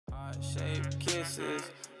Shape kisses,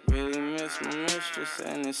 really miss my mistress,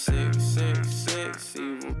 and it's 666.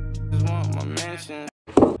 Even just want my mention.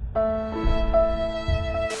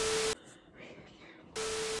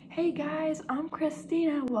 Hey guys, I'm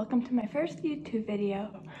Christina. Welcome to my first YouTube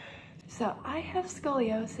video. So I have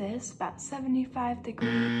scoliosis, about 75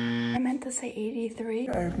 degrees. I meant to say 83.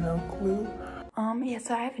 I have no clue. Yeah,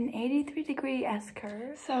 so I have an 83-degree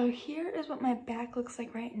S-curve. So here is what my back looks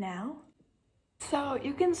like right now. So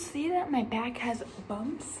you can see that my back has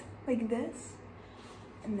bumps like this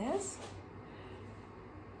and this.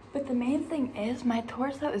 But the main thing is my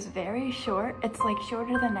torso is very short. It's like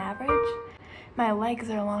shorter than average. My legs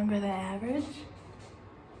are longer than average.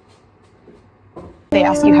 They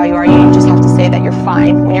ask you how you are, you just have to say that you're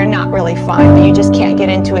fine when you're not really fine, but you just can't get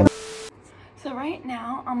into it. So right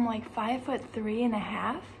now I'm like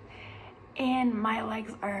 5'3.5", and my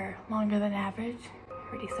legs are longer than average. I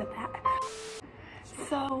already said that.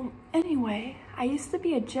 So anyway, I used to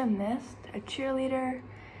be a gymnast, a cheerleader,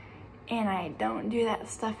 and I don't do that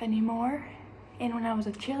stuff anymore. And when I was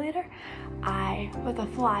a cheerleader, I was a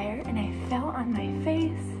flyer and I fell on my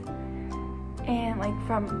face, and like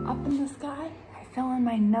from up in the sky, I fell on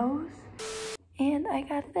my nose and I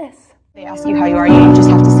got this. They ask you how you are, you just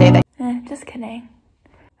have to say that. Just kidding.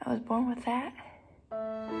 I was born with that.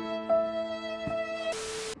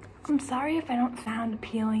 I'm sorry if I don't sound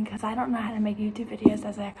appealing because I don't know how to make YouTube videos,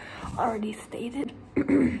 as I already stated.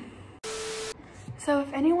 So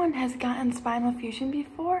if anyone has gotten spinal fusion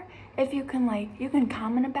before, if you can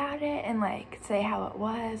comment about it and say how it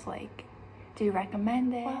was, do you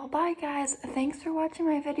recommend it? Well, bye guys. Thanks for watching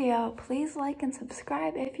my video. Please like and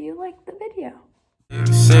subscribe if you liked the video.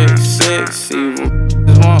 666, even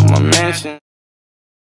just want my mention.